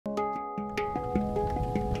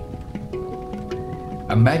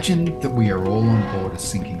Imagine that we are all on board a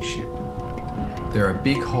sinking ship. There are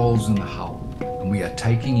big holes in the hull, and we are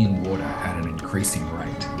taking in water at an increasing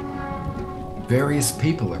rate. Various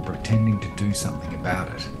people are pretending to do something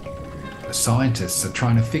about it. The scientists are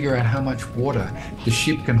trying to figure out how much water the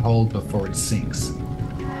ship can hold before it sinks.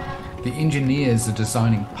 The engineers are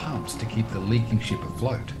designing pumps to keep the leaking ship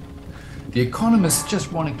afloat. The economists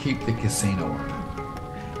just want to keep the casino open.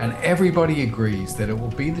 And everybody agrees that it will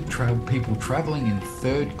be the people travelling in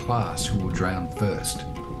third class who will drown first.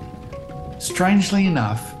 Strangely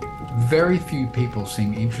enough, very few people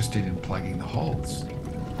seem interested in plugging the holes.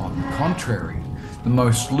 On the contrary, the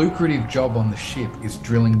most lucrative job on the ship is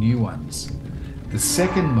drilling new ones. The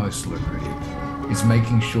second most lucrative is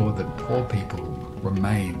making sure that poor people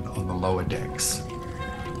remain on the lower decks.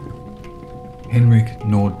 Henrik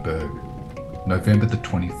Nordborg, November the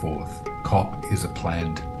 24th. COP is a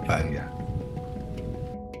planned failure.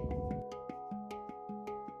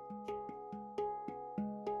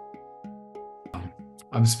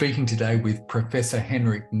 I'm speaking today with Professor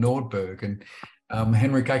Henrik Nordborg, and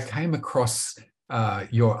Henrik, I came across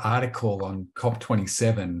your article on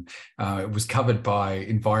COP27. It was covered by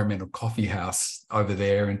Environmental Coffee House over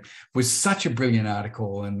there, and was such a brilliant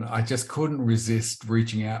article, and I just couldn't resist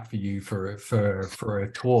reaching out for you for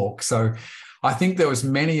a talk. So I think there was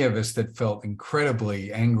many of us that felt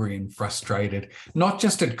incredibly angry and frustrated, not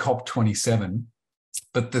just at COP27,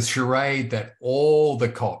 but the charade that all the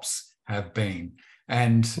COPs have been.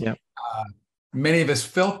 And many of us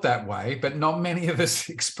felt that way, but not many of us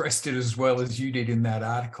expressed it as well as you did in that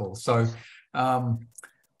article. So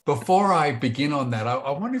before I begin on that,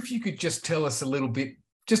 I wonder if you could just tell us a little bit,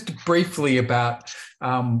 just briefly, about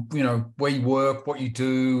where you work, what you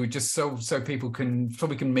do, just so people can, so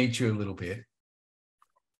we can meet you a little bit.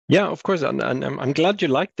 Yeah, of course, and I'm glad you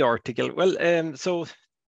liked the article. Well, so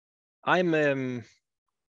I'm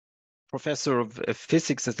professor of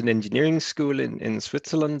physics at an engineering school in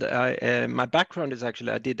Switzerland. My background is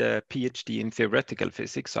actually, I did a PhD in theoretical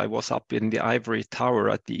physics. I was up in the ivory tower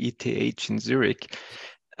at the ETH in Zurich,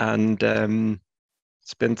 and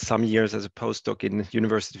spent some years as a postdoc in the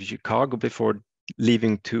University of Chicago before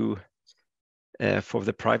leaving for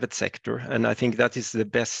the private sector. And I think that is the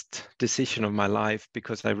best decision of my life,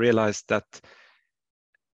 because I realized that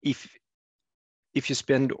if you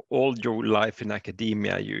spend all your life in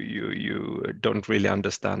academia, you don't really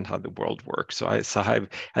understand how the world works. So I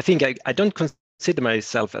think I don't consider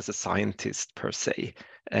myself as a scientist per se.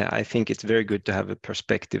 I think it's very good to have a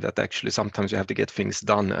perspective that actually sometimes you have to get things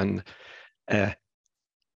done, and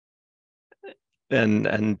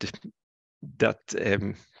that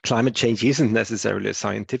climate change isn't necessarily a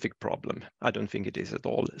scientific problem. I don't think it is at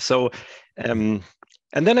all. So, and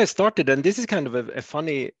then I started, and this is kind of a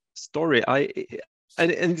funny story.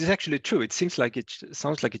 And it's actually true. It sounds like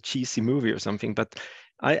a cheesy movie or something, but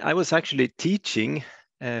I was actually teaching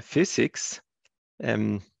physics,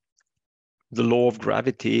 the law of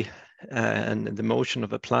gravity and the motion of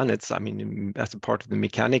the planets. I mean, as a part of the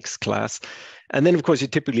mechanics class, and then of course you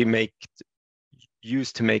typically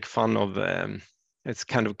used to make fun of. It's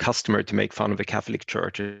kind of customary to make fun of the Catholic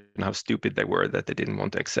Church and how stupid they were that they didn't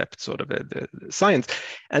want to accept sort of the science.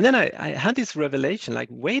 And then I had this revelation, like,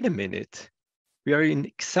 wait a minute, we are in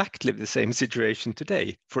exactly the same situation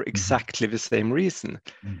today for exactly the same reason.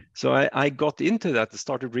 So I got into that and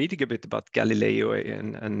started reading a bit about Galileo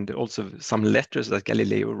and also some letters that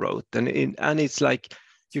Galileo wrote. And it's like,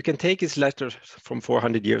 you can take his letters from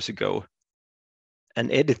 400 years ago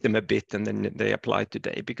and edit them a bit, and then they apply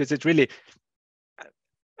today, because it's really,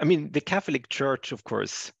 I mean, the Catholic Church, of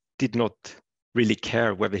course, did not really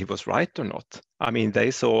care whether he was right or not. I mean, they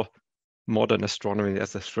saw modern astronomy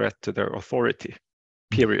as a threat to their authority,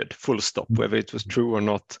 period, full stop. Whether it was true or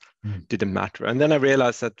not didn't matter. And then I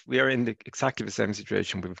realized that we are in exactly the same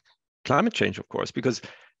situation with climate change, of course, because,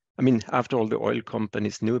 I mean, after all, the oil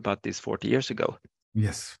companies knew about this 40 years ago.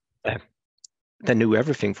 Yes. They knew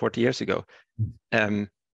everything 40 years ago. And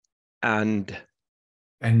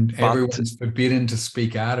everyone's forbidden to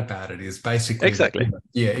speak out about it is basically exactly.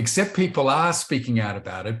 Except people are speaking out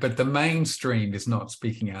about it, but the mainstream is not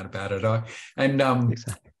speaking out about it.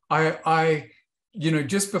 I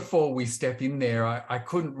just before we step in there, I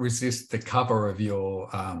couldn't resist the cover of your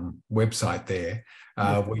website there,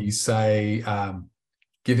 where you say,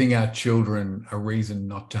 giving our children a reason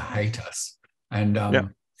not to hate us. And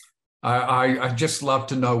I just love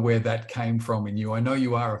to know where that came from in you. I know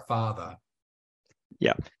you are a father.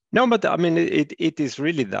 Yeah, no, but I mean, it is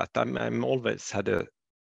really that. I'm always had a. I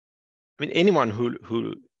mean, anyone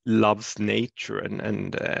who loves nature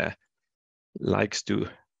and likes to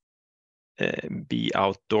be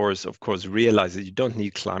outdoors, of course, realize that you don't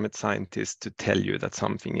need climate scientists to tell you that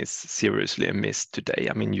something is seriously amiss today.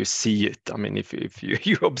 I mean, you see it. I mean, if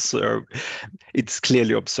you observe, it's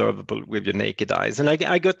clearly observable with your naked eyes. And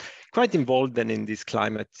I got quite involved then in this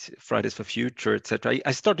climate Fridays for Future, etc.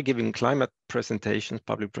 I started giving climate presentations,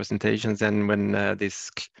 public presentations, and when this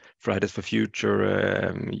Fridays for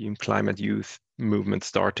Future climate youth movement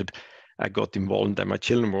started, I got involved, and my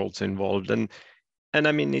children were also involved. And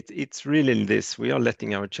I mean, it's really this: we are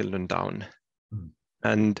letting our children down.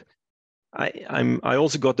 And I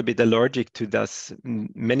also got a bit allergic to this.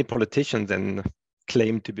 Many politicians then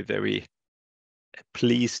claim to be very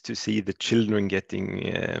pleased to see the children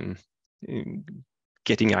getting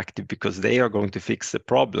active because they are going to fix the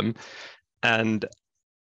problem. And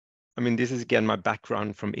I mean, this is again my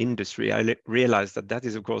background from industry. I realized that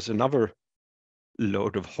is, of course, another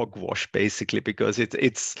load of hogwash, basically, because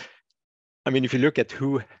it's. I mean, if you look at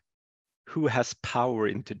who has power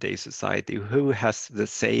in today's society, who has the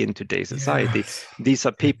say in today's society, these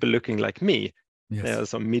are people looking like me. There are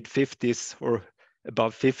some mid-50s or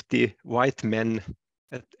above 50 white men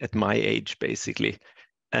at my age, basically.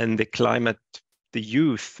 And the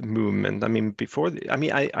youth movement, I mean,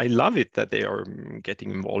 I love it that they are getting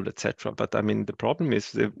involved, etc. But I mean, the problem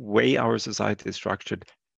is the way our society is structured,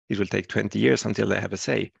 it will take 20 years until they have a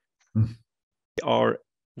say.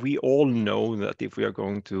 We all know that if we are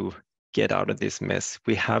going to get out of this mess,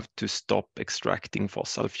 we have to stop extracting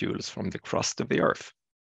fossil fuels from the crust of the earth.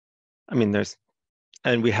 I mean,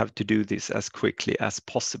 and we have to do this as quickly as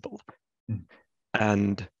possible.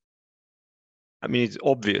 And I mean, it's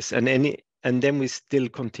obvious. And then we still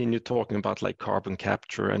continue talking about like carbon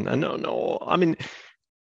capture and no, I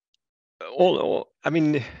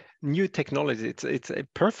mean, new technology. It's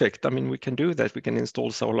perfect. I mean, we can do that. We can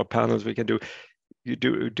install solar panels. We can do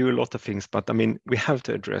a lot of things, but I mean, we have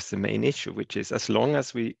to address the main issue, which is as long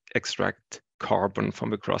as we extract carbon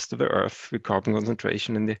from the crust of the earth, the carbon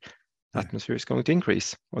concentration in the atmosphere is going to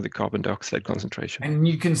increase, or the carbon dioxide concentration. And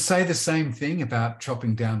you can say the same thing about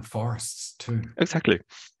chopping down forests too. Exactly.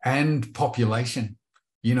 And population,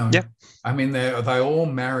 you know. Yeah. I mean, they all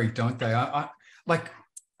marry, don't they? I like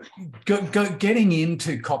getting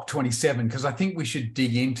into COP27, because I think we should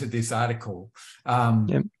dig into this article.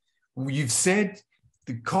 You've said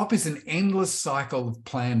the COP is an endless cycle of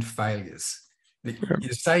planned failures.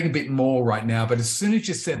 You're saying a bit more right now, but as soon as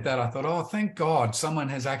you said that, I thought, oh, thank God someone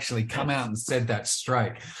has actually come out and said that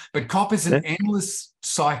straight. But COP is an endless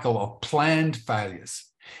cycle of planned failures.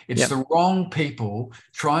 It's the wrong people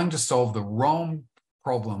trying to solve the wrong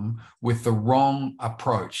problem with the wrong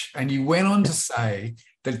approach. And you went on to say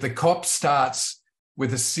that the COP starts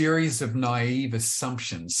with a series of naive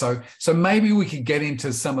assumptions. So maybe we could get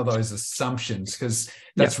into some of those assumptions, because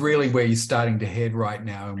that's really where you're starting to head right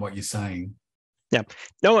now in what you're saying. Yeah,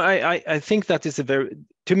 no, I think that is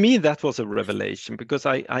to me, that was a revelation, because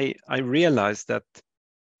I realized that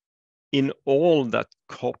in all that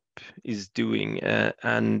COP is doing,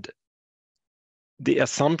 and the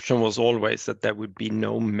assumption was always that there would be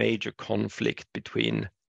no major conflict between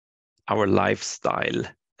our lifestyle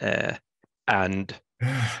and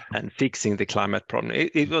fixing the climate problem.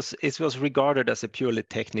 It was regarded as a purely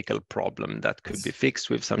technical problem that could be fixed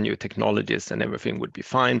with some new technologies, and everything would be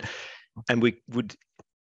fine. And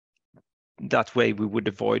that way we would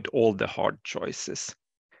avoid all the hard choices.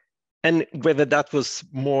 And whether that was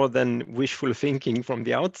more than wishful thinking from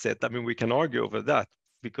the outset, I mean, we can argue over that,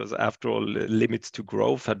 because after all, Limits to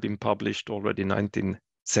Growth had been published already in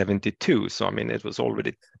 1972. So, I mean, it was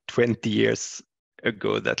already 20 years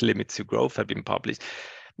ago that Limits to Growth had been published.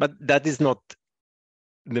 But that is not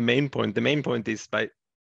the main point. The main point is by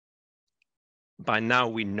now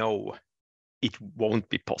we know it won't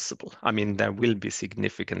be possible. I mean, there will be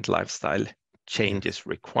significant lifestyle changes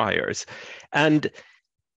requires. And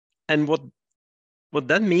what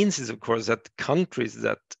that means is, of course, that countries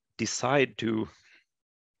that decide to,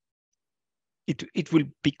 it will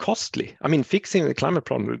be costly. I mean, fixing the climate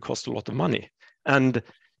problem will cost a lot of money. And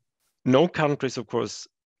no country is, of course,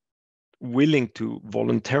 willing to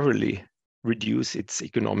voluntarily reduce its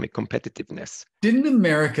economic competitiveness. Didn't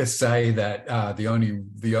America say that the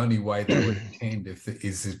only way they would attend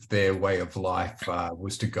is if their way of life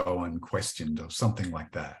was to go unquestioned, or something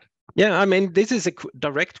like that? Yeah, I mean, this is a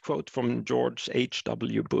direct quote from George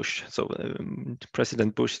H.W. Bush, so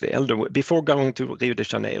President Bush the elder, before going to Rio de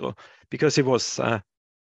Janeiro, because he was, I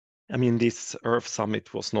mean, this Earth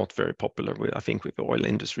Summit was not very popular, with the oil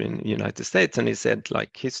industry in the United States. And he said,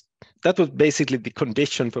 like, that was basically the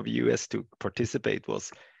condition for the US to participate,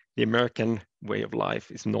 was the American way of life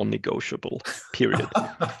is non-negotiable, period.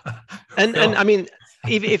 And I mean,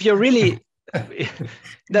 if you're really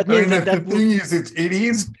that means the thing is,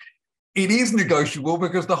 it is negotiable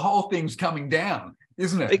because the whole thing's coming down,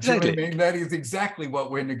 isn't it? Exactly. Do you know what I mean? That is exactly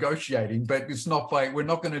what we're negotiating, but it's not we're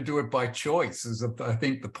not going to do it by choice, is I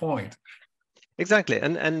think the point. Exactly,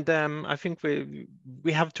 and I think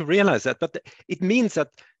we have to realize that, but it means that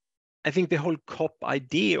I think the whole COP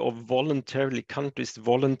idea of countries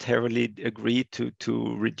voluntarily agree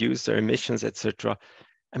to reduce their emissions, etc.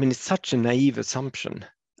 I mean, it's such a naive assumption.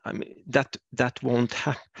 I mean, that won't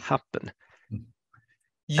happen.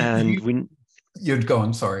 You'd go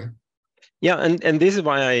on. Sorry. Yeah, and this is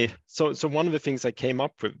why so one of the things I came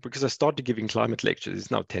up with, because I started giving climate lectures, is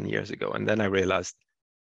now 10 years ago, and then I realized,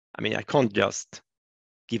 I mean, I can't just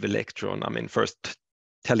give a lecture on, I mean, first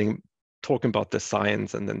talking about the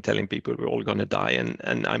science and then telling people we're all going to die.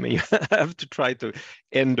 And I mean, I have to try to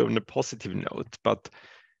end on a positive note, but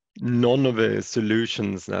none of the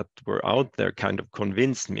solutions that were out there kind of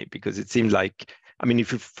convinced me, because it seemed like, I mean,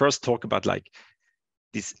 if you first talk about like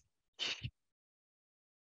this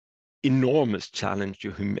enormous challenge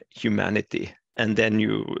to humanity, and then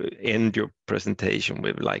you end your presentation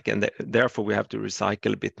with like, and therefore we have to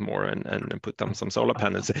recycle a bit more and put down some solar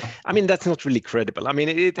panels. I mean, that's not really credible. I mean,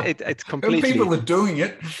 it's completely. And people are doing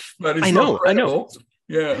it, but it's not credible. I know.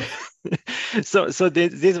 Yeah. So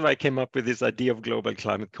this is why I came up with this idea of global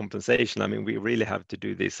climate compensation. I mean, we really have to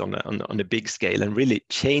do this on a big scale and really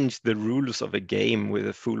change the rules of a game with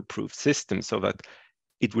a foolproof system so that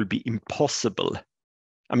it will be impossible.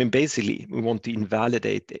 I mean, basically, we want to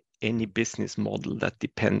invalidate any business model that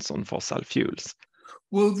depends on fossil fuels.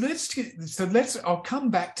 Well, I'll come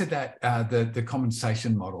back to that, the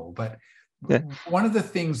compensation model. But one of the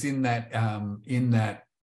things in that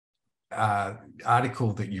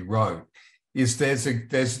article that you wrote is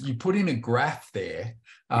you put in a graph there,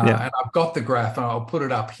 and I've got the graph, and I'll put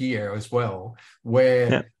it up here as well,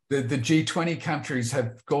 where the G20 countries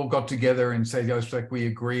have all got together and said, it's like we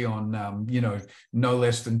agree on, no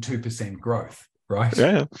less than 2% growth, right?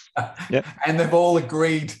 Yeah. And they've all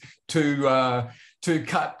agreed to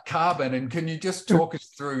cut carbon. And can you just talk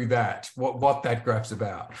us through that, what that graph's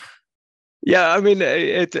about? Yeah, I mean,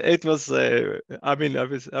 it was. I mean,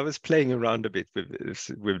 I was playing around a bit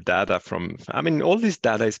with data from. I mean, all this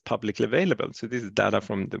data is publicly available. So this is data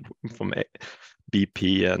from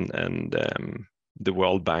BP and the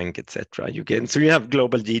World Bank, etc. You have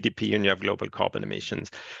global GDP and you have global carbon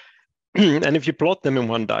emissions, and if you plot them in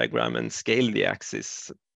one diagram and scale the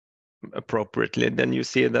axis appropriately, then you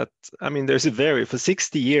see that, I mean, there's for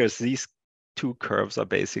 60 years these two curves are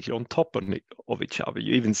basically on top of each other.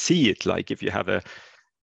 You even see it, like if you have the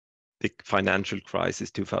financial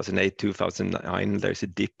crisis 2008 2009, there's a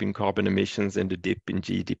dip in carbon emissions and a dip in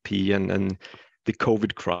GDP, and the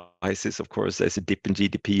COVID crisis, of course, there's a dip in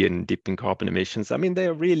GDP and dip in carbon emissions. I mean,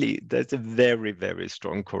 there's a very, very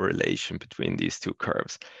strong correlation between these two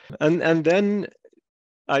curves. And then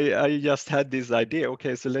I just had this idea,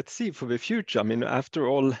 okay, so let's see for the future. I mean, after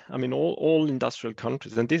all, I mean, all industrial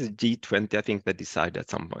countries, and this is G20, I think they decided at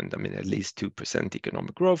some point, I mean, at least 2%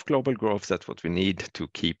 economic growth, global growth, that's what we need to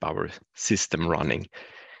keep our system running.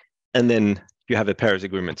 And then you have a Paris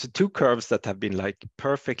Agreement. So two curves that have been like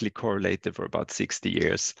perfectly correlated for about 60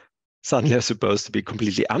 years suddenly are supposed to be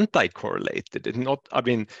completely anti-correlated. And not, I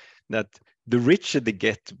mean, that the richer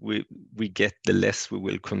we get, the less we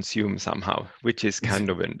will consume somehow, which is kind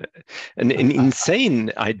of an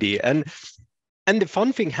insane idea. And the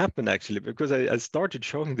fun thing happened actually, because I started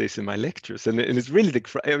showing this in my lectures, and it's really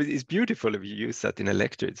it's beautiful if you use that in a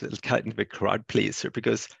lecture. It's kind of a crowd pleaser,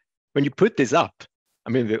 because when you put this up, I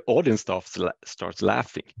mean, the audience starts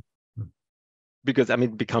laughing, because I mean,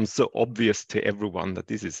 it becomes so obvious to everyone that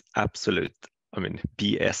this is absolute, I mean,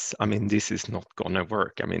 BS. I mean, this is not going to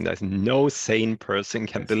work. I mean, there's no sane person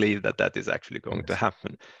can believe that is actually going to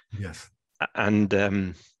happen. Yes.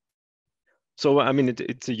 And so, I mean,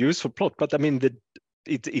 it's a useful plot, but I mean,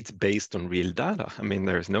 it's based on real data. I mean,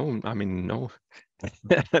 there's no, I'm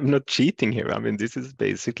not cheating here. I mean, this is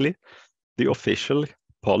basically the official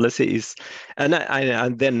policy is, and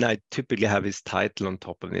then I typically have his title on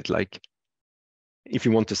top of it, like, if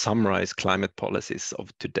you want to summarize climate policies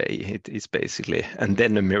of today, it is basically, and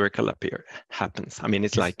then a miracle happens. I mean,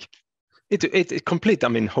 it's like, it's complete, I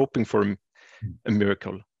mean, hoping for a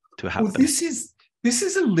miracle to happen. Well, this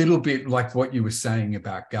is a little bit like what you were saying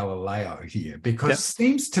about Galileo here, because it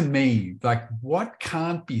seems to me like what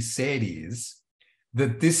can't be said is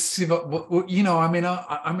that this, you know,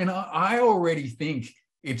 I already think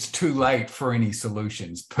it's too late for any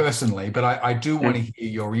solutions personally, but I do want to hear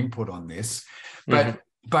your input on this.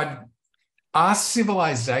 But our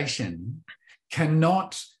civilization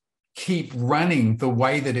cannot keep running the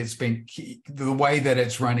way that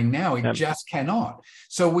it's running now. It just cannot.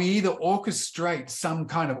 So we either orchestrate some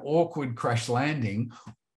kind of awkward crash landing,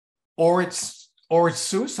 or it's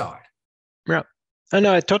suicide. Yeah,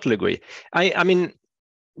 I totally agree. I mean,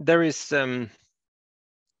 there is. I'm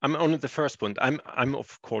on the first point. I'm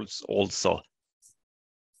of course also,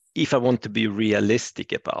 if I want to be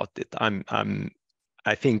realistic about it,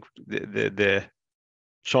 I think the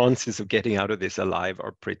chances of getting out of this alive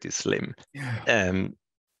are pretty slim. Yeah.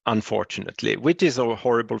 Unfortunately, which is a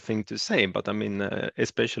horrible thing to say, but I mean,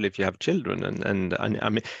 especially if you have children, and I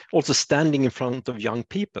mean, also standing in front of young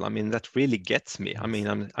people. I mean, that really gets me. I mean,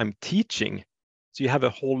 I'm teaching, so you have a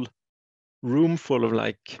whole room full of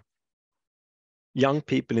like young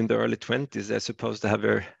people in the early 20s. They're supposed to have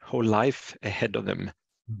their whole life ahead of them,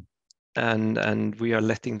 and we are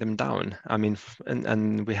letting them down. I mean,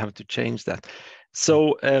 and we have to change that.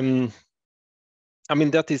 So I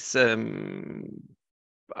mean, that is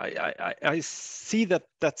I see that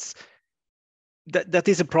that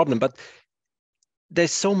is a problem, but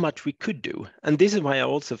there's so much we could do, and this is why I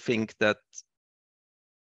also think that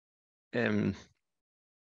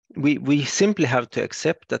we simply have to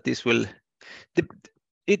accept that this will.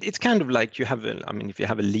 It's kind of like you have I mean, if you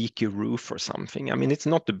have a leaky roof or something, I mean, it's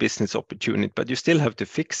not a business opportunity, but you still have to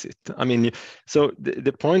fix it. I mean, so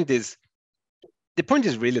the point is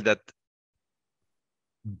really that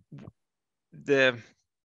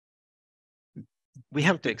we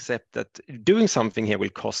have to accept that doing something here will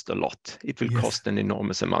cost a lot. It will cost an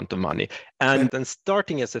enormous amount of money. And then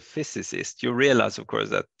starting as a physicist, you realize, of course,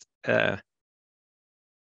 that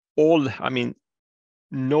I mean,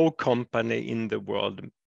 no company in the world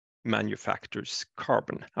manufactures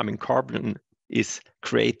carbon. I mean, carbon is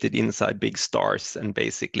created inside big stars, and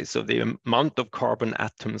basically, so the amount of carbon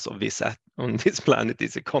atoms of on this planet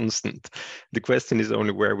is a constant. The question is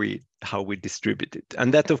only how we distribute it,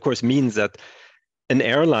 and that, of course, means that an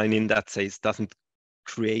airline in that sense doesn't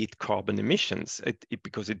create carbon emissions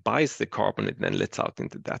because it buys the carbon it then lets out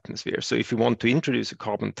into the atmosphere. So if you want to introduce a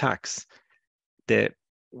carbon tax, the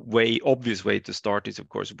obvious way to start is, of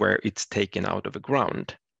course, where it's taken out of the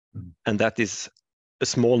ground. And that is a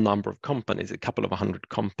small number of companies, a couple of 100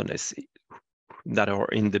 companies that are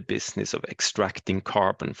in the business of extracting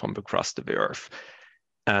carbon from the crust of the earth.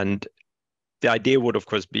 And the idea would, of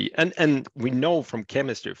course, be, and we know from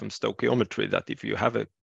chemistry, from stoichiometry, that if you have a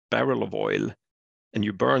barrel of oil and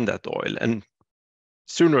you burn that oil, and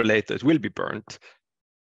sooner or later it will be burnt,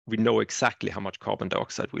 we know exactly how much carbon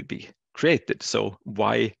dioxide will be created. So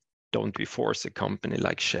why don't we force a company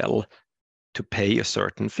like Shell to pay a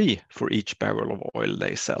certain fee for each barrel of oil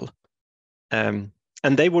they sell? And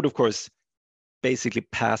they would, of course, basically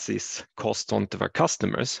pass this cost on to their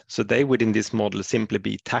customers. So they would, in this model, simply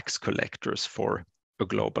be tax collectors for a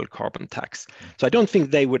global carbon tax. So I don't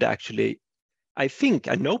think they would actually, I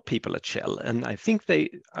know people at Shell, and I think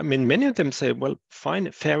many of them say, well,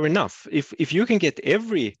 fine, fair enough. If you can get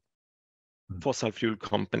every fossil fuel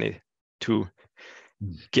company to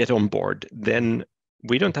get on board, then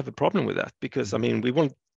we don't have a problem with that, because I mean, we will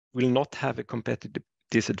not have a competitive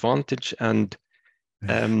disadvantage, and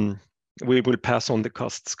we will pass on the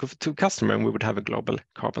costs to customer, and we would have a global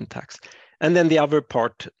carbon tax. And then the other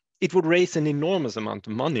part, it would raise an enormous amount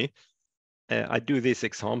of money. I do this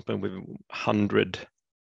example with $100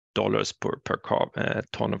 per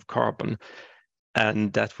ton of carbon,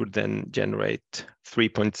 and that would then generate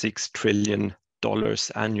 $3.6 trillion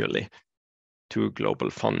annually to a global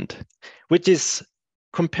fund, which is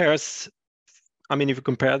I mean, if you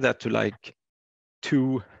compare that to like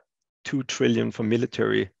 2 trillion for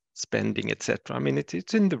military spending, etc., I mean,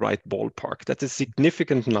 it's in the right ballpark. That's a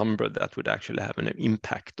significant number that would actually have an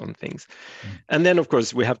impact on things. And then, of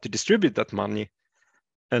course, we have to distribute that money.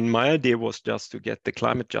 And my idea was just to get the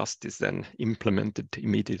climate justice then implemented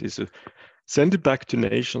immediately. So send it back to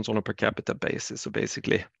nations on a per capita basis. So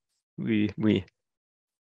basically,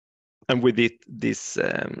 and with this,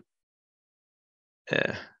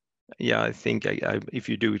 I think if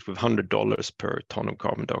you do it with $100 per ton of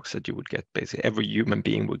carbon dioxide, you would get basically every human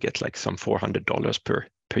being would get like some $400 per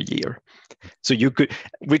year. So you could,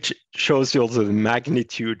 which shows you also the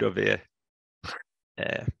magnitude of the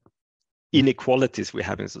inequalities we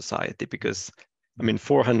have in society, because I mean,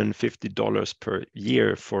 $450 per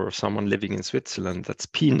year for someone living in Switzerland, that's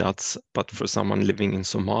peanuts. But for someone living in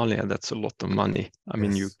Somalia, that's a lot of money. I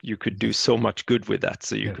mean, you could do so much good with that.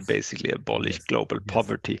 So you could basically abolish global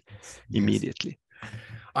poverty immediately.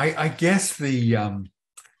 I guess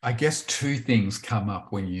I guess two things come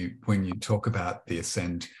up when you talk about this,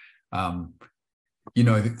 and you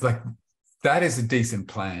know, like that is a decent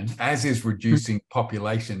plan, as is reducing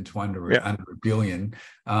population to under a billion.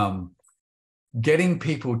 Getting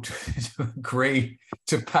people to agree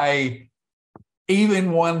to pay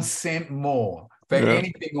even 1 cent more for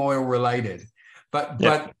anything oil related.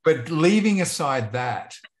 But leaving aside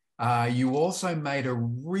that, you also made a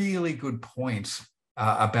really good point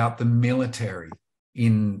about the military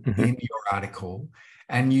in your article,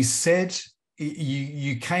 and you said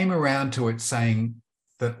you came around to it saying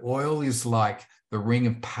that oil is like the ring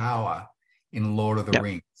of power in Lord of the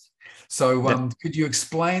Rings. So could you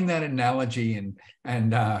explain that analogy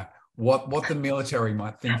and what the military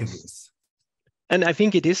might think of this? And I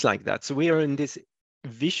think it is like that. So we are in this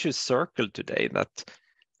vicious circle today that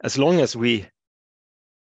as long as we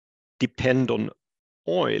depend on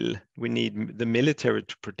oil, we need the military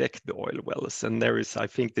to protect the oil wells. And there is, I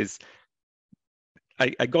think, this,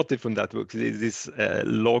 I got it from that book, this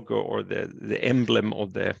logo or the emblem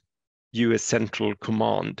of the US Central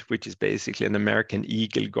Command, which is basically an American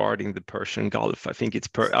eagle guarding the Persian Gulf. I think it's,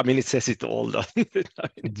 I mean, it says it all, doesn't it? I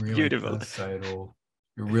mean, it's really beautiful. Does say it all.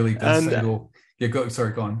 It really does say it all. Yeah, go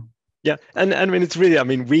on. Yeah, and I mean, it's really, I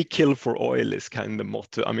mean, we kill for oil is kind of the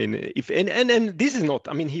motto. I mean, if and this is not,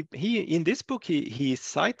 I mean, he in this book he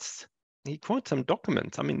quotes some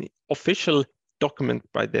documents. I mean, official document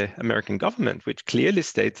by the American government, which clearly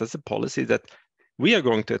states as a policy that we are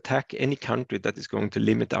going to attack any country that is going to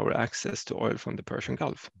limit our access to oil from the Persian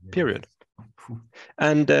Gulf. Period.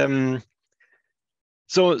 And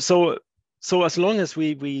so as long as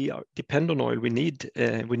we depend on oil, we need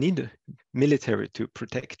military to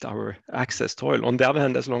protect our access to oil. On the other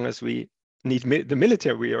hand, as long as we need the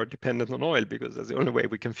military, we are dependent on oil because that's the only way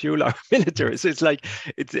we can fuel our military. So it's like,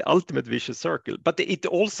 it's the ultimate vicious circle. But it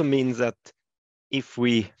also means that if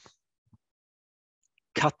we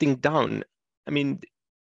cutting down, I mean,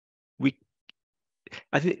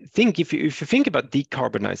 I think if you think about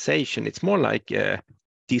decarbonization, it's more like a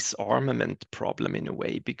disarmament problem in a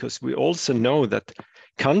way, because we also know that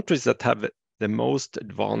countries that have the most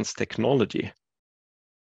advanced technology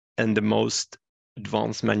and the most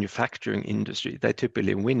advanced manufacturing industry, they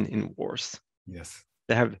typically win in wars. Yes.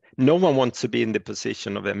 No one wants to be in the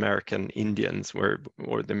position of American Indians or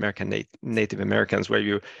the American Native Americans, where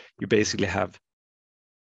you basically have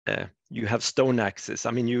you have stone axes.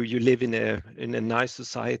 I mean, you live in a nice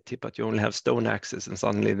society, but you only have stone axes, and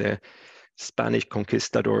suddenly the Spanish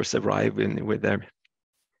conquistadors arrive with their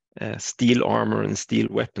steel armor and steel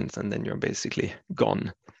weapons, and then you're basically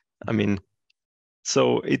gone. I mean,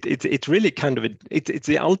 so it's really kind of it's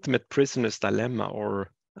the ultimate prisoner's dilemma.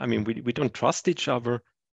 Or I mean, we don't trust each other,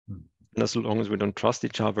 and as long as we don't trust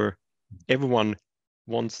each other, everyone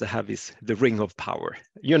wants to have the ring of power.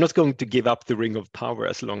 You're not going to give up the ring of power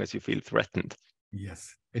as long as you feel threatened.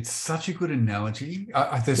 Yes, it's such a good analogy.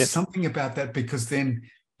 There's something about that, because then,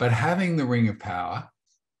 but having the ring of power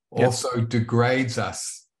also degrades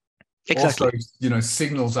us. Exactly. Also,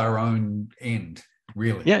 signals our own end,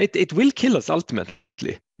 really. Yeah, it will kill us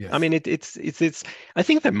ultimately. Yes. I mean, it's. I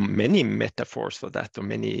think there are many metaphors for that, or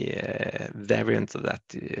many variants of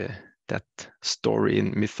that story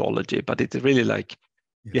in mythology. But it's really like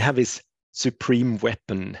you have this supreme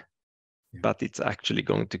weapon, but it's actually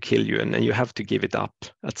going to kill you, and you have to give it up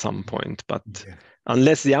at some point. But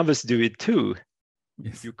unless the others do it too,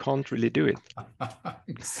 you can't really do it.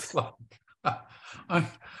 It's like,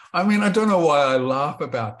 I mean, I don't know why I laugh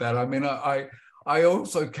about that. I mean, I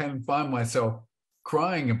also can find myself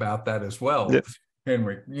crying about that as well,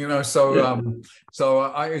 Henrik. So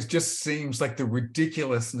it just seems like the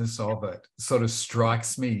ridiculousness of it sort of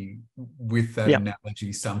strikes me with that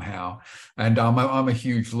analogy somehow. And I'm a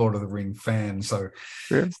huge Lord of the Ring fan, so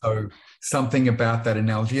something about that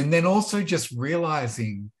analogy, and then also just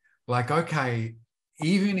realizing, like, okay,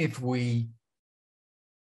 even if we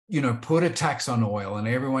put a tax on oil and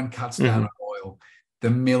everyone cuts down on oil, the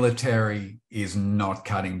military is not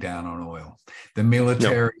cutting down on oil. The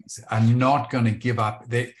militaries are not going to give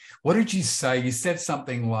up. What did you say? You said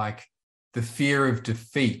something like the fear of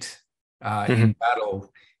defeat in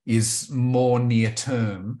battle is more near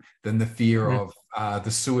term than the fear of the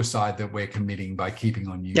suicide that we're committing by keeping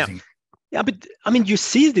on using it. Yeah, but I mean, you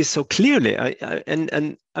see this so clearly.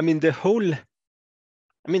 And I mean, the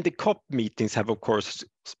COP meetings have, of course,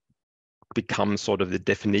 become sort of the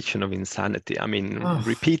definition of insanity. I mean,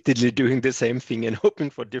 repeatedly doing the same thing and hoping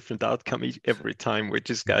for different outcome every time, which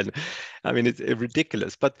is kind of, I mean, it's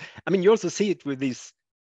ridiculous. But I mean, you also see it with these.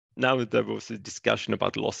 Now there was a discussion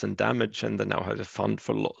about loss and damage, and they now have a fund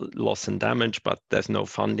for loss and damage, but there's no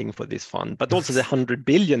funding for this fund. But also the 100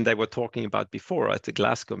 billion they were talking about before at the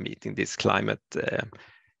Glasgow meeting, this climate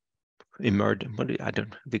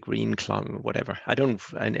the Green Club, whatever.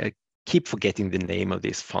 I keep forgetting the name of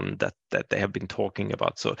this fund that they have been talking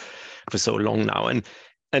about for so long now.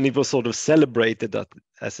 And it was sort of celebrated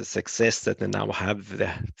as a success that they now have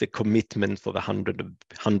the commitment for the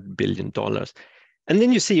 $100 billion. And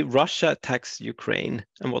then you see Russia attacks Ukraine,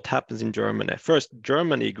 and what happens in Germany? First,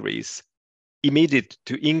 Germany agrees immediately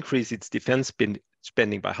to increase its defense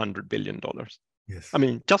spending by $100 billion. Yes. I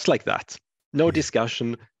mean, just like that, no Yes.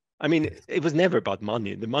 discussion. I mean, Yes. it was never about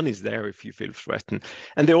money. The money is there if you feel threatened.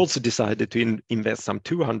 And they also decided to invest some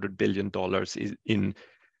 $200 billion in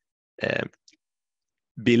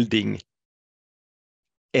building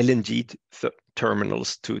LNG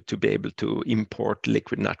terminals to be able to import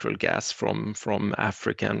liquid natural gas from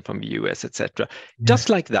Africa and from the US, etc. Yes. Just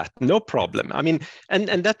like that, no problem. I mean, and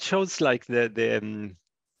that shows like the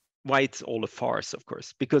why it's all a farce, of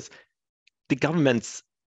course, because the governments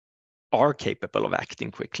are capable of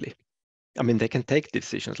acting quickly. I mean, they can take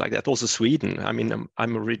decisions like that. Also, Sweden. I mean,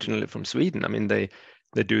 I'm originally from Sweden. I mean, they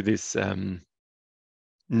do this.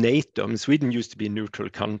 NATO. I mean, Sweden used to be a neutral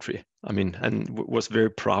country. I mean, and was very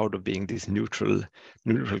proud of being this neutral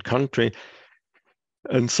country.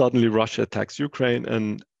 And suddenly Russia attacks Ukraine,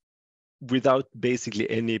 and without basically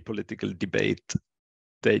any political debate,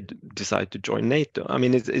 they decide to join NATO. I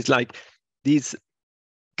mean, it's like these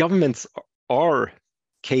governments are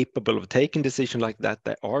capable of taking decisions like that.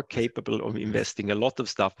 They are capable of investing a lot of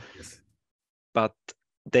stuff, Yes. but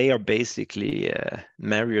they are basically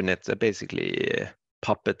marionettes. They're basically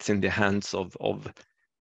puppets in the hands of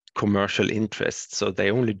commercial interests. So they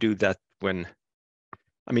only do that when,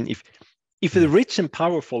 I mean, if the rich and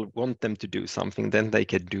powerful want them to do something, then they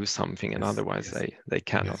can do something, and otherwise they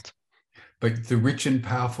cannot. Yes. But the rich and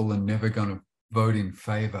powerful are never going to vote in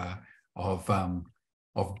favor of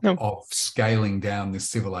scaling down this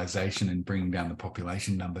civilization and bringing down the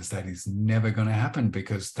population numbers. That is never going to happen,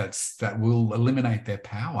 because that will eliminate their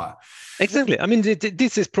power. Exactly. I mean,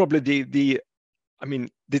 this is probably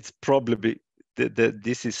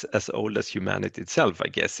this is as old as humanity itself, I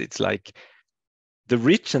guess. It's like the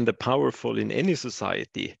rich and the powerful in any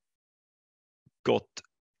society got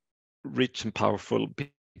rich and powerful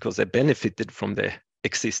because they benefited from the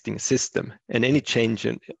existing system, and any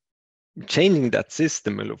changing that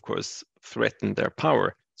system will, of course, threaten their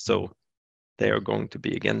power. So they are going to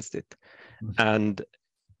be against it, and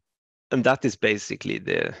that is basically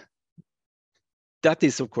that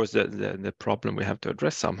is, of course, the problem we have to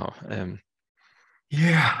address somehow.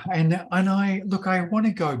 Yeah, and I want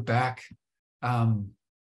to go back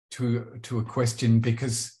to a question,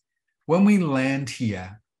 because when we land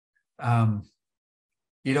here,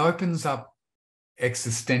 it opens up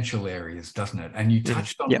existential areas, doesn't it? And you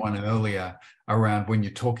touched on one earlier around when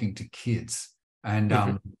you're talking to kids,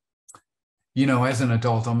 and you know, as an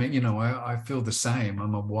adult, I mean, you know, I feel the same.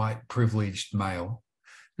 I'm a white privileged male,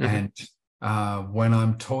 and when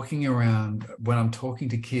I'm talking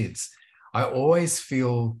to kids, I always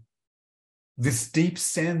feel this deep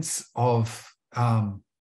sense of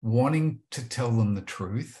wanting to tell them the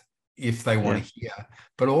truth if they want to hear,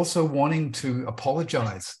 but also wanting to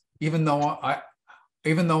apologize, even though I,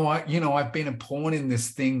 you know, I've been a pawn in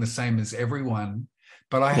this thing the same as everyone,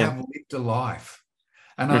 but I have lived a life.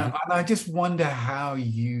 And I just wonder how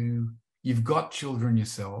you've got children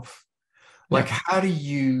yourself. Like, how do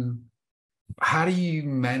you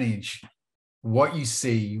manage what you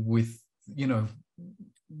see with, you know,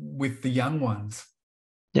 with the young ones?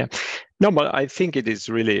 Yeah, no, but I think it is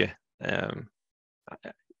really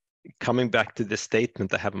coming back to the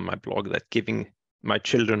statement I have on my blog, that giving my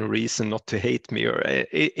children a reason not to hate me, or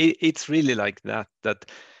it's really like that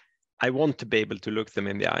I want to be able to look them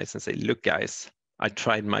in the eyes and say, look, guys, I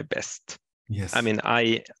tried my best. Yes. I mean,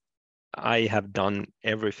 I have done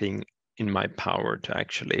everything in my power to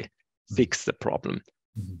actually fix the problem.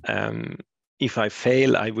 If I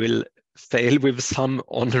fail, I will fail with some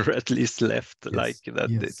honor at least left, like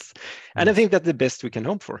that. It's, and I think that's the best we can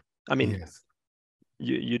hope for. I mean,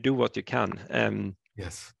 you do what you can.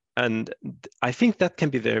 And I think that can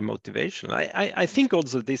be very motivational. I think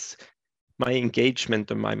also my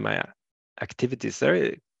engagement and my activities,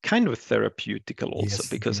 they're kind of therapeutical also,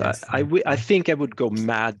 because I think I would go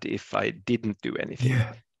mad if I didn't do anything.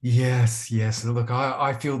 Yes. Look,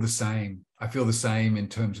 I feel the same. I feel the same in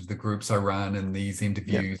terms of the groups I run and these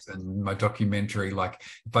interviews and my documentary. Like,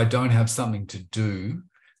 if I don't have something to do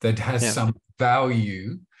that has some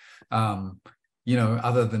value, you know,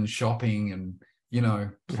 other than shopping and, you know,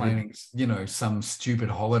 planning, you know, some stupid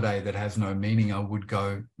holiday that has no meaning, I would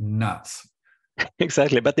go nuts.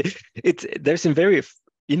 Exactly. But there's a very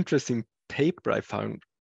interesting paper I found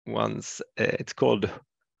once. It's called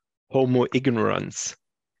Homo ignorans.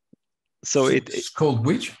 So it's called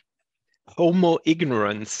which? Homo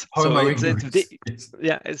ignorans. Homo so ignorans.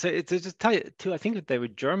 Yeah, it's just tied to, I think that they were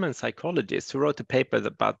German psychologists who wrote a paper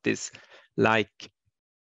about this, like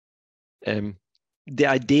the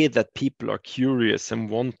idea that people are curious and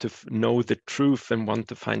want to know the truth and want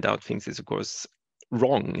to find out things is, of course,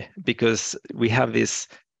 wrong, because we have this,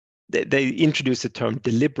 they introduced the term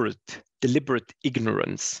deliberate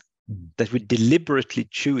ignorance, that we deliberately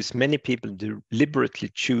choose, many people deliberately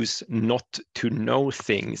choose not to know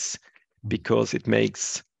things because it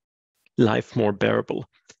makes life more bearable.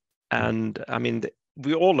 And I mean,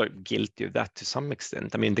 we all are guilty of that to some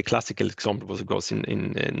extent. I mean, the classical example was, of course,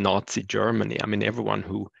 in Nazi Germany. I mean, everyone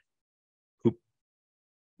who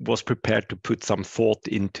was prepared to put some thought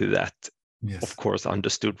into that, of course,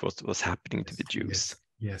 understood what was happening to the Jews.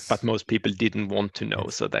 Yes. But most people didn't want to know.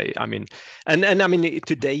 So they, I mean, and I mean,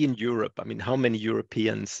 today in Europe, I mean, how many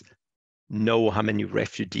Europeans know how many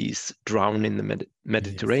refugees drown in the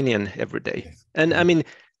Mediterranean every day? And I mean,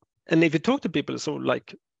 and if you talk to people, so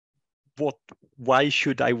like, why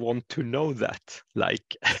should I want to know that?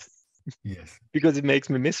 Like, because it makes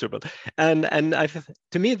me miserable. And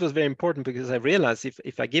to me, it was very important, because I realized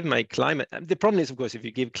if I give my climate, the problem is, of course, if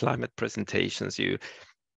you give climate presentations, you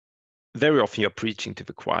very often you're preaching to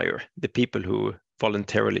the choir. The people who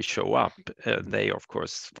voluntarily show up, they are, of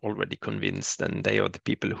course, already convinced, and they are the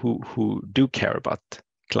people who do care about the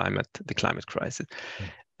climate crisis.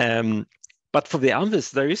 But for the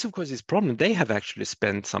others, there is, of course, this problem. They have actually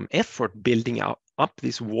spent some effort building up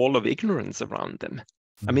this wall of ignorance around them.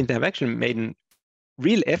 I mean, they have actually made a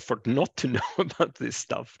real effort not to know about this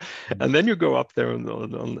stuff. And then you go up there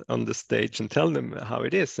on the stage and tell them how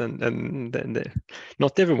it is. And then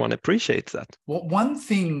not everyone appreciates that. Well, one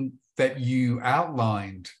thing that you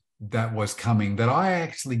outlined that was coming that I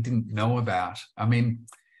actually didn't know about, I mean,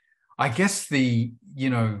 I guess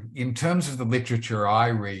in terms of the literature I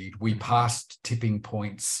read, we passed tipping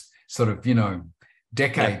points sort of,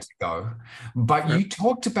 decades ago. But you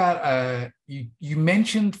talked about, you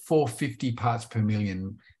mentioned 450 parts per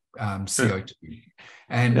million CO2.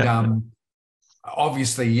 And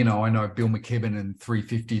obviously, I know Bill McKibben and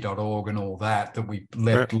 350.org and all that we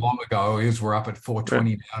left long ago is we're up at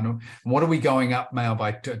 420 now. And what are we going up now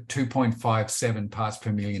by 2.57 parts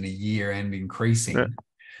per million a year and increasing?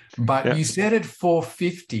 But you said at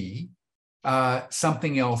 450,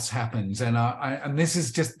 something else happens. And this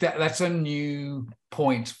is just, that's a new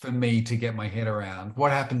point for me to get my head around.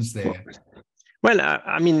 What happens there? Well,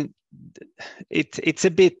 I mean, it's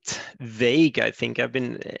a bit vague, I think.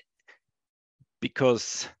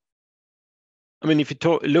 Because, I mean, if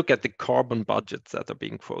you look at the carbon budgets that are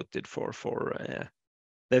being quoted for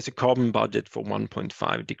there's a carbon budget for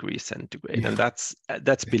 1.5 degrees centigrade, and that's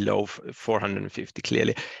below 450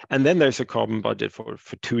 clearly. And then there's a carbon budget for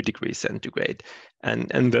 2 degrees centigrade,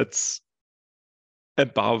 and that's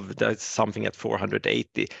above, that's something at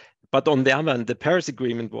 480. But on the other hand, the Paris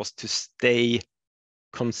Agreement was to stay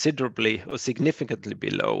considerably or significantly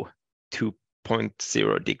below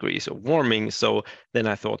 2.0 degrees of warming. So then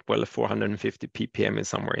I thought, well, 450 ppm is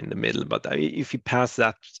somewhere in the middle. But if you pass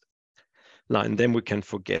that line, then we can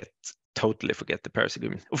totally forget the Paris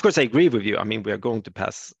Agreement. Of course, I agree with you. I mean, we are going to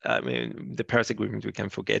pass. I mean, the Paris Agreement we can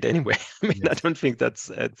forget anyway. I mean, I don't think that's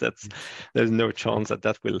there's no chance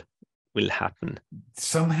that will happen.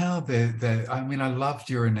 Somehow, I mean, I loved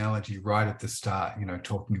your analogy right at the start.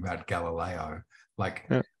 Talking about Galileo,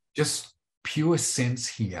 just pure sense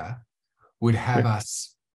here would have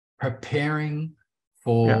us preparing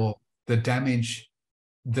for the damage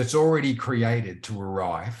that's already created to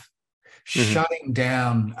arrive. Shutting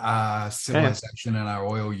down our civilization and our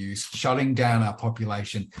oil use, shutting down our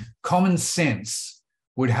population. Common sense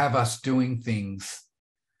would have us doing things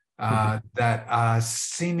that are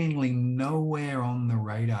seemingly nowhere on the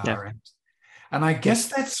radar. And I guess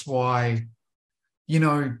that's why,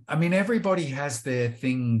 I mean, everybody has their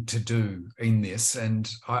thing to do in this. And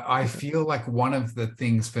I feel like one of the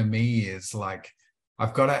things for me is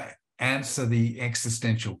I've got to answer the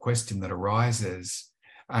existential question that arises.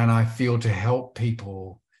 And I feel to help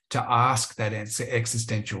people to ask that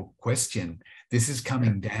existential question, this is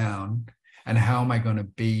coming down, and how am I going to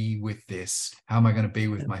be with this? How am I going to be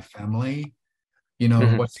with my family?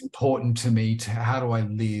 What's important to me? How do I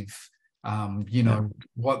live?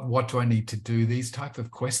 What do I need to do? These type of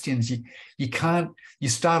questions. You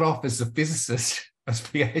start off as a physicist, as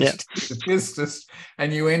PhD, as a physicist,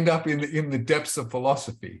 and you end up in the depths of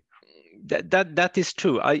philosophy. That is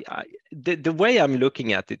true. the way I'm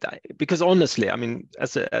looking at it, because honestly, I mean,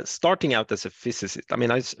 as starting out as a physicist, I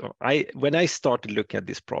mean, when I started looking at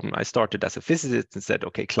this problem, I started as a physicist and said,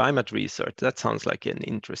 okay, climate research, that sounds like an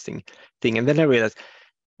interesting thing. And then I realized,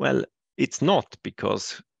 well, it's not,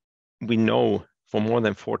 because we know for more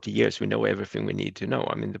than 40 years, we know everything we need to know.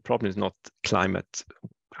 I mean, the problem is not climate.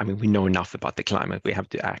 I mean, we know enough about the climate, we have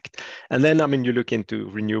to act. And then, I mean, you look into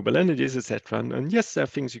renewable energies, etc. And yes, there are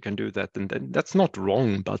things you can do that, and that's not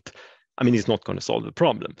wrong, but I mean, it's not going to solve the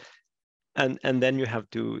problem. And then you have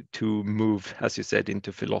to move, as you said,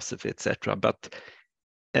 into philosophy, etc. But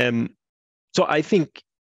so I think,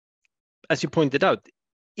 as you pointed out,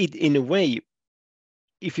 in a way,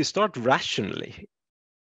 if you start rationally,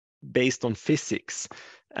 based on physics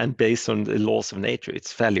and based on the laws of nature,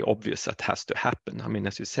 it's fairly obvious that has to happen. I mean,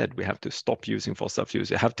 as you said, we have to stop using fossil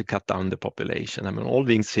fuels. We have to cut down the population. I mean, all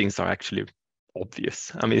these things are actually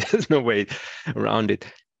obvious. I mean, there's no way around it.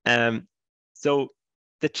 So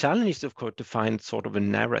the challenge is, of course, to find sort of a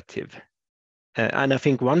narrative. And I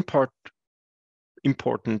think one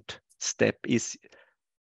important step is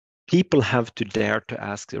people have to dare to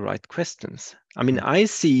ask the right questions. I mean, I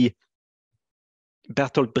see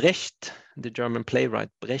Bertolt Brecht, the German playwright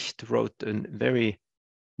Brecht, wrote a very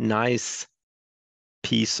nice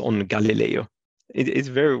piece on Galileo.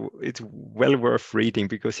 It's well worth reading,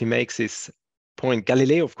 because he makes his point.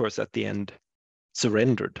 Galileo, of course, at the end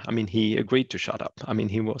surrendered. I mean, he agreed to shut up. I mean,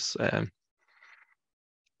 he was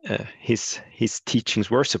his teachings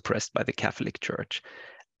were suppressed by the Catholic Church,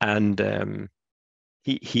 and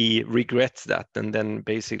he regrets that. And then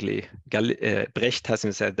basically, Brecht has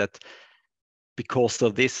said that because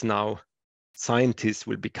of this, now scientists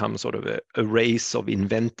will become sort of a race of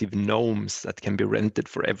inventive gnomes that can be rented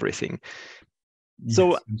for everything. Yes,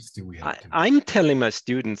 so I'm telling my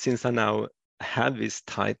students, since I now have this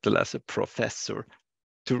title as a professor,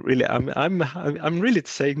 to really, I'm really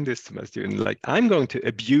saying this to my students, like, I'm going to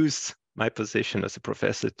abuse my position as a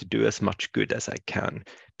professor to do as much good as I can,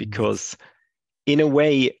 because in a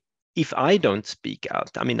way, if I don't speak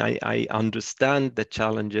out, I mean, I understand the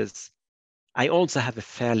challenges. I also have a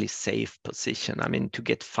fairly safe position. I mean, to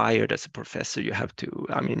get fired as a professor, you have to,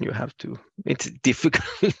 it's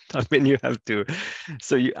difficult. I mean, you have to,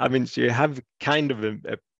 so you have kind of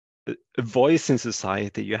a voice in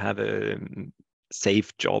society, you have a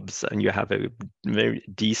safe jobs, and you have a very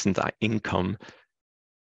decent income.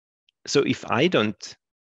 So if I don't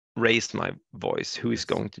raise my voice, who is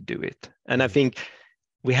going to do it? And I think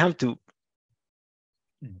we have to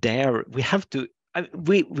dare,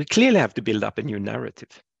 we clearly have to build up a new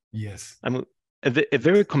narrative. Yes. I mean, a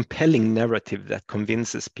very compelling narrative that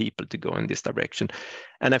convinces people to go in this direction.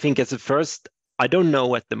 And I think as a first, I don't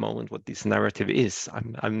know at the moment what this narrative is.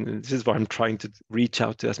 This is why I'm trying to reach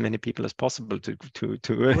out to as many people as possible to.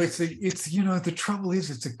 Well, it's the trouble is,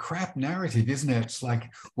 it's a crap narrative, isn't it? It's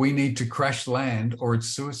like, we need to crash land or it's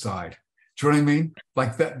suicide. Do you know what I mean?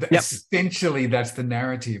 Like that Yep. Essentially, that's the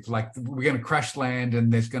narrative. Like, we're going to crash land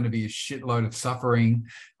and there's going to be a shitload of suffering.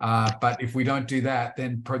 But if we don't do that,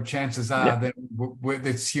 then chances are that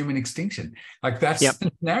there's human extinction. Like, that's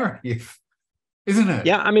the narrative, isn't it?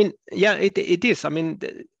 Yeah, I mean, it is. I mean,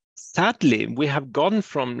 sadly, we have gone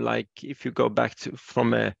from, like, if you go back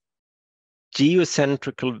from a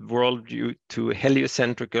geocentrical worldview to a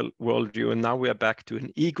heliocentrical worldview, and now we are back to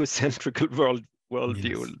an egocentrical worldview.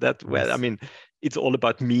 Yes. That where I mean, it's all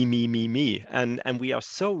about me, and we are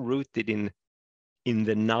so rooted in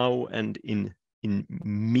the now and in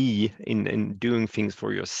me, in doing things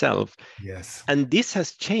for yourself. Yes. And this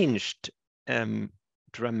has changed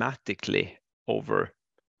dramatically over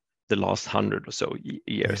the last 100 or so years.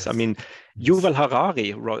 Yes. I mean, Yuval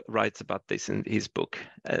Harari writes about this in his book.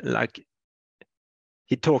 Like,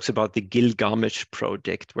 he talks about the Gilgamesh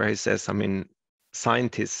project, where he says, I mean,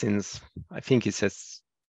 scientists since, I think he says,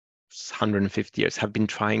 150 years have been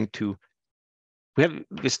trying to,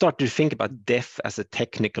 we started to think about death as a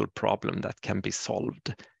technical problem that can be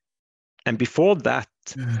solved. And before that,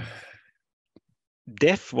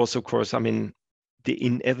 death was, of course, I mean, the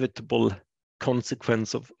inevitable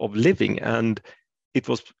consequence of living. And it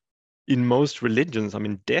was, in most religions, I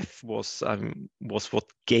mean, death was what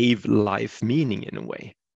gave life meaning in a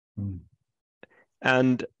way.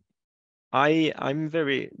 And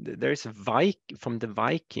there's from the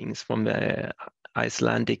Vikings, from the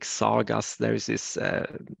Icelandic sagas, there's this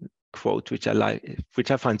quote which I like,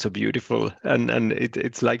 which I find so beautiful, and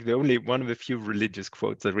it's like the only one of the few religious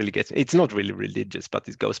quotes that really gets. It's not really religious, but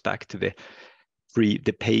it goes back to the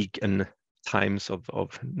pagan times of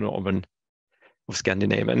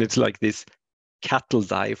Scandinavia, and it's like this: cattle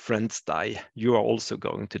die, friends die, you are also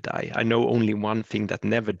going to die. I know only one thing that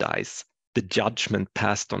never dies, the judgment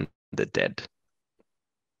passed on the dead.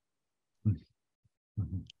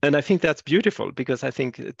 Mm-hmm. And I think that's beautiful, because I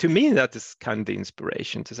think, to me, that is kind of the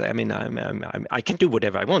inspiration to say, I mean, I can do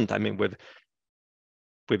whatever I want. I mean,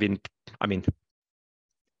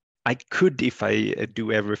 I could, if I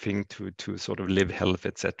do everything to sort of live health,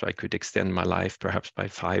 etc., I could extend my life perhaps by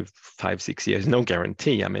 5-6 years. No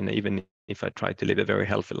guarantee. I mean, even if I try to live a very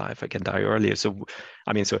healthy life, I can die earlier. So,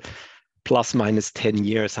 I mean, so plus minus 10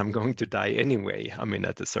 years, I'm going to die anyway. I mean,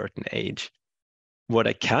 at a certain age. What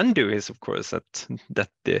I can do is, of course, I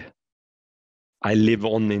live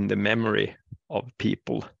on in the memory of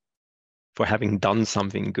people for having done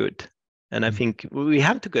something good. And I think we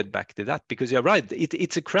have to get back to that, because you're right.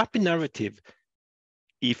 It's a crappy narrative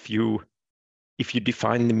if you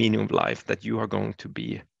define the meaning of life that you are going to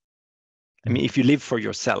be. I mean, if you live for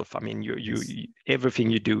yourself, I mean, you everything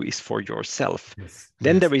you do is for yourself. Yes.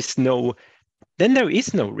 Then there is no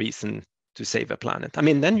reason to save a planet. I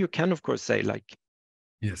mean, then you can, of course, say like,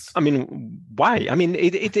 yes. I mean, why? I mean,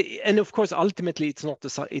 and of course, ultimately, it's not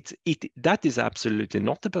that is absolutely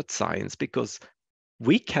not about science, because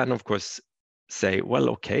we can, of course, say, well,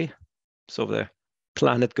 okay, so the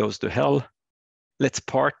planet goes to hell, let's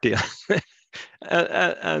party,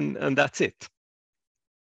 and that's it.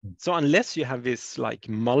 So unless you have this like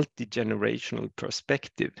multi-generational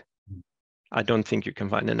perspective, I don't think you can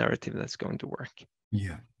find a narrative that's going to work.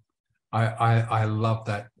 Yeah, I love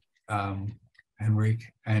that,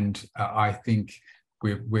 Henrik, and I think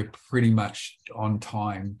we're pretty much on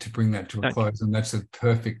time to bring that to a close, and that's a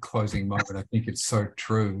perfect closing moment. I think it's so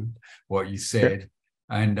true what you said,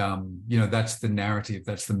 and you know, that's the narrative,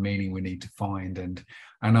 that's the meaning we need to find. And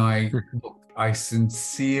I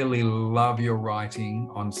sincerely love your writing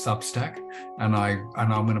on Substack, and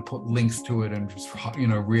I'm going to put links to it, and just, you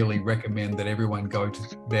know, really recommend that everyone go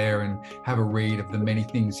to there and have a read of the many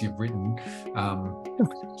things you've written.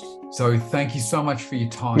 So thank you so much for your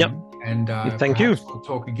time, and thank you. We'll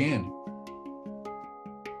talk again.